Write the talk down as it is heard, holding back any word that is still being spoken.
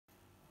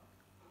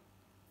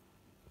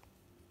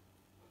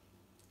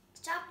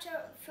Chapter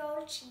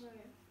 14.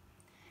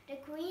 The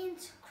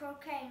Queen's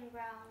Croquet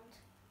Ground.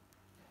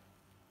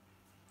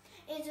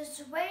 It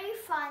is a very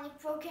funny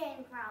croquet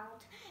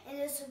ground. It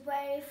is a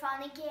very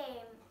funny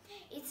game.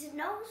 It's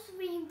no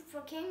three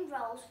croquet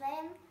balls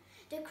when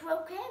the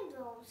croquet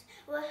balls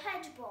were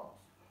hedge balls.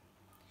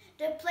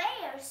 The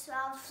players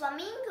held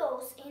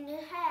flamingos in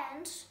their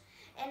hands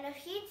and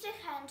hit the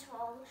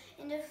handball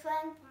in the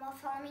front of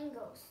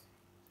flamingos.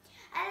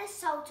 Alice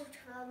saw the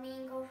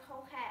flamingo's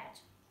whole head.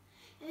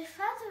 He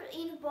feathered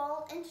in the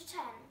ball into 10.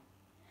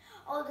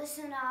 All the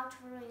sun out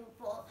for the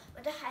ball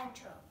with a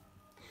handle.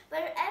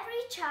 But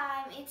every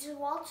time it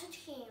waltzed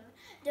him,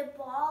 the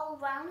ball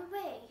ran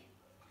away.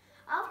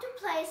 After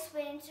plays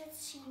went at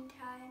scene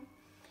time,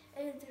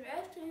 and the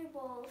rest of the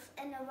balls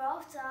and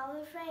rolled out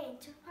the rain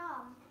to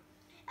come.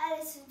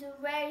 Alice is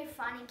a very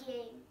funny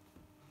game.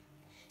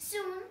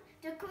 Soon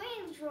the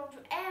queen grew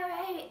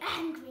very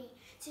angry.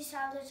 She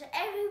shouted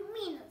every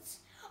minute,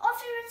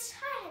 "Off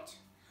your head!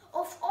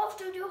 Off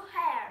to your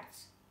head!"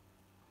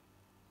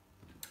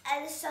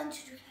 Alice turned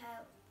to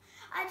help.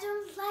 "I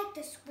don't like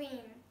this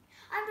queen.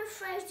 I'm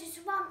afraid this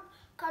one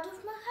cut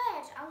off my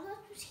head. I'll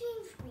not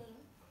receive me."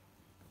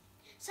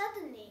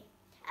 Suddenly,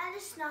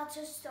 Alice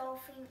noticed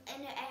something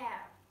in the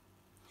air.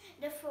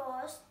 The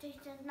first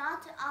did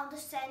not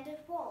understand the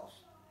walls.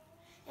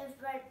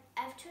 But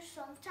after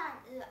some time,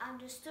 they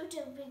understood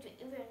a bit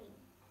evenly.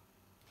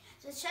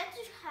 They said to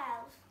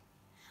herself,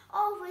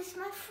 "Oh, it's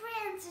my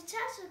friend, the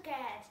turtle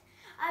cat.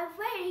 I'm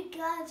very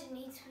glad to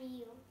meet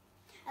you.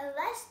 And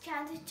let's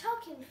candy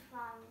talking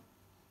fun."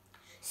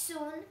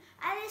 Soon,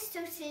 Alice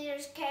took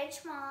Caesar's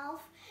cat's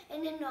mouth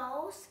and the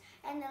nose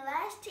and the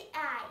elastic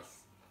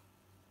eyes.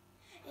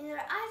 In her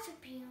eyes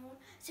appeared,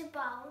 she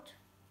bowed.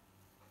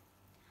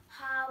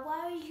 "How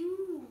are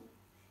you?"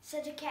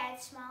 said the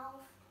cat's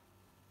mouth.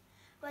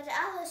 But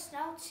Alice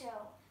not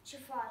so, she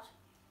thought.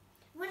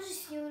 "What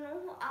is you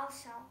know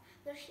also?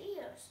 The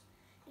ears.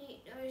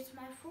 There is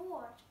my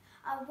fort.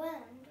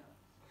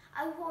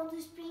 I want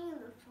to speak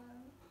the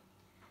phone.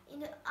 In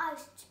the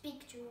eyes to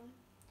speak to."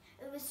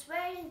 It was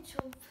very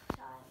true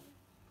time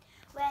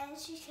when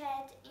she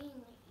said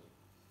in it.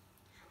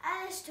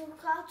 Alice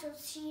took out of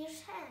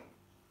Caesar's hand.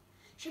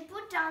 She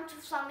put down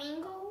the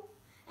flamingo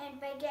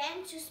and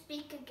began to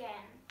speak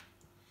again.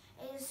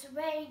 "It is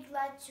very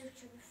glad to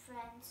be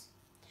friends.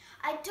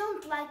 I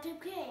don't like the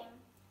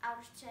game,"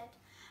 Alice said,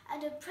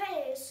 "and the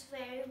plays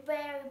very,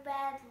 very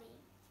badly.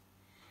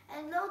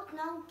 And don't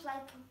know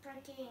like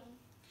a game.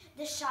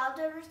 They shout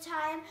all the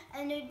time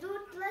and they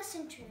don't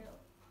listen to you.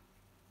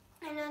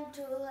 And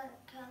until I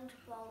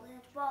can't balls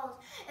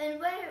and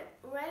where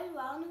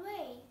run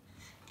away."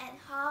 "And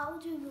how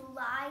do you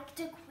like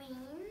the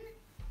queen?"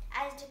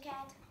 asked the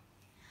cat.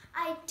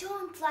 "I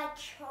don't like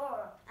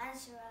her,"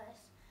 answered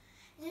Alice.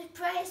 "The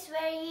praise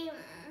very..."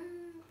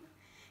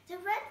 The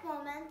right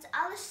moment,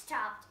 Alice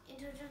stopped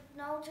into the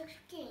nose of the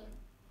king.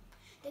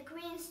 The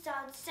queen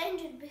started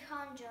standing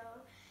behind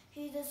her.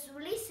 He was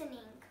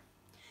listening.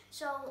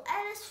 So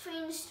Alice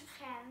finished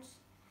her hands.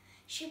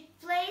 She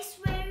plays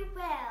very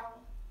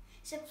well.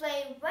 She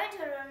played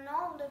better than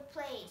all the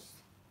plays.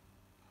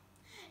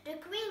 The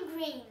queen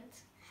grinned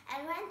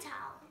and went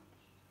out.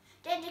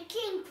 Then the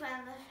king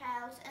cleaned the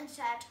house and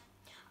said,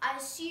 "I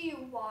see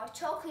you are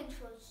talking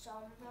to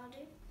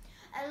somebody."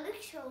 And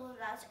looked over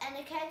that, and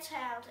the cat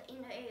held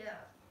in the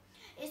air.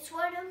 "It's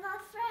one of my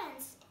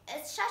friends.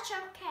 It's such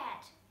a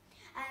cat,"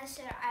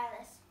 answered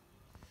Alice.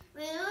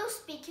 "Will you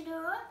speak to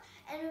her,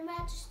 and Your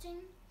Majesty?"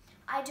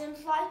 "I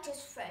don't like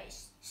his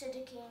face," said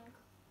the king.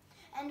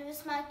 "And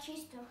with my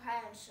kiss her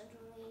hands," said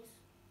Louise.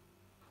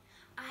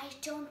 "I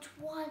don't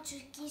want to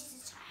kiss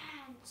his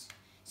hands,"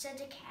 said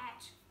the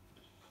cat.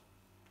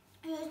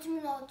 "It's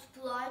not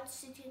polite,"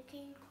 said the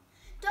king.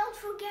 "Don't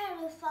forget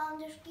I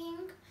found the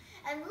king,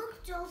 and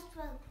look just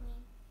like me."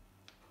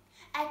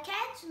 "I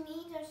can't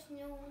meet this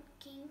new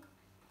king,"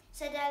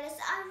 said Alice.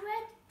 "I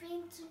read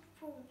printed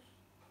proof."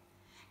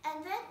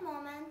 And that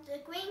moment the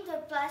queen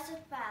got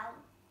blessed bell.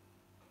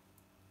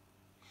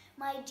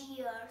 "My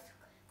dears,"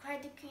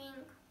 cried the king,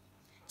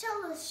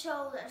 "tell the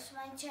shoulders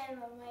my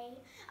general way.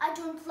 I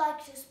don't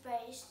like this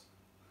place."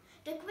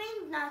 The queen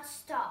did not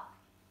stop.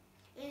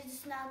 It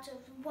is not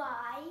of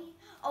why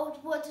or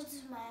what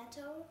is the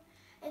matter.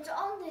 It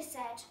only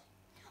said,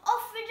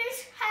 "Off with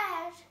his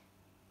head,"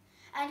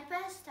 and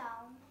passed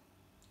down.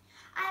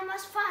 "I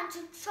must find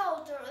the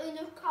shoulder in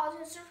the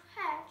causes of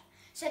head,"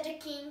 said the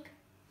king,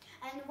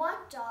 and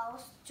went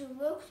out to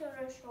look for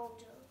the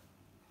shoulder.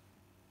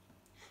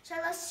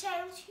 "Shall I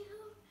sail to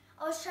you,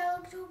 or shall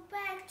I go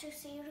back to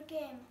see you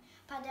again?"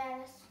 said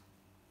Alice.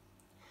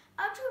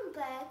 "I turned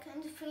back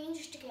and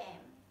finished the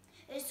game.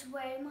 It's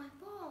where my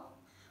ball?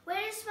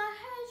 Where is my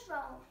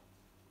headroom?"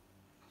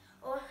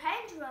 "Or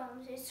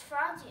headroom is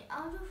farther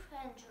out of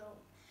headroom.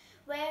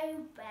 Very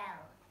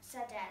well,"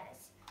 said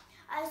Alice.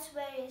 "I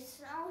swear it's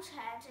no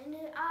head in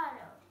the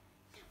other.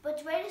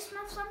 But where is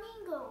my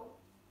flamingo?"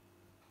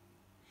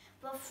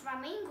 "But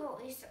flamingo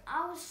is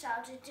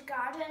outside the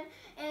garden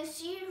and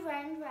she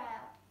ran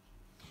well."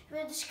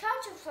 With the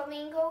scout of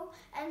flamingo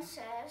and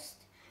says,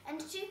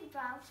 and she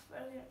found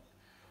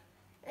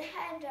the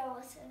head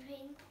was a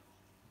ring.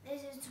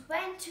 This is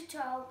went to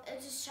tell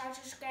it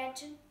started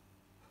scratching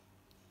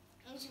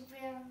into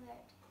feeling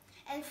it.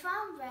 And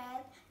found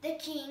where the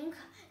king,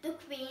 the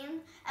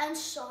queen, and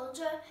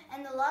soldier,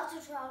 and a lot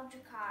of other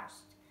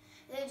cars.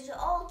 They were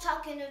all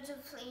talking at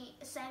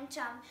the same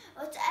time,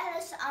 but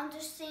Alice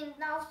understood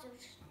nothing.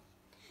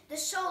 The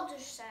soldier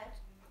said,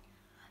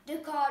 "The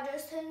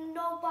cars and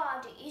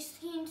nobody is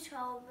seen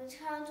to but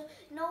found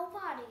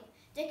nobody."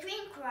 The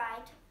queen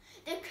cried,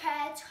 "The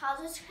cat has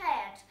its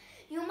head.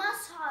 You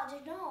must have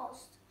the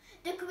nose."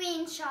 The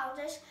queen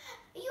shouted,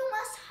 "You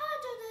must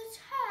have its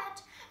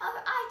head.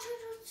 I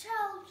should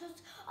tell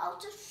that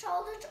of the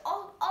soldiers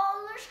of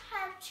all the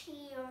heads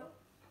here."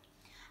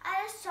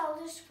 Alice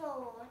soldiers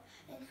forward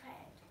and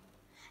cried,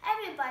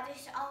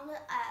 "Everybody's on the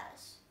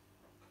Alice.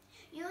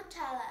 You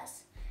tell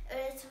us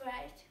it is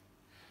right,"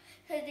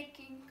 said the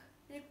king,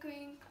 the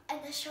queen,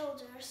 and the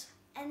soldiers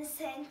at the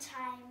same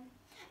time.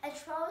 At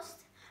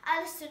first,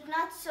 Alice did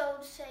not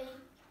so say,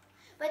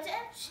 but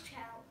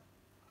Amstel,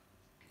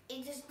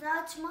 "It is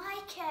not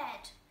my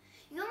cat.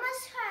 You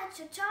must have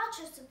to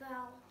touch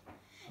Isabel.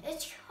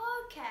 It's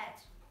her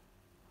cat."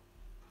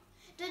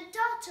 "The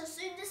daughter's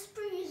in the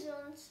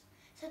prisons,"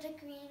 said the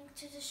queen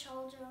to the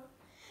soldier.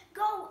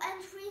 "Go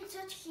and bring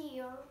it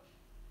here."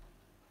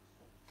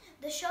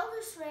 The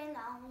soldiers ran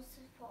on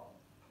the fall,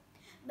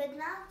 but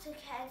now the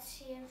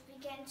cat's ears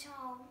began to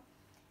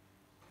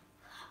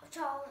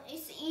turn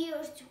its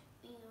ears to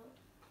ear,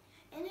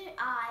 and her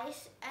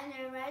eyes and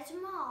her red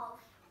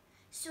mouth.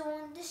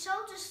 Soon the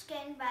soldiers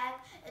came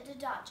back at the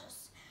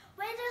Duchess.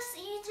 "Where does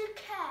the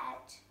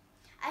cat?"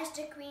 asked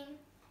the queen,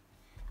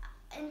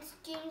 and the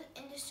king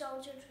and the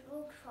soldiers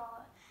looked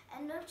for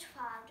and looked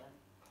farther.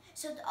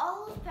 So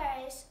all of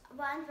Paris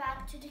went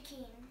back to the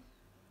king.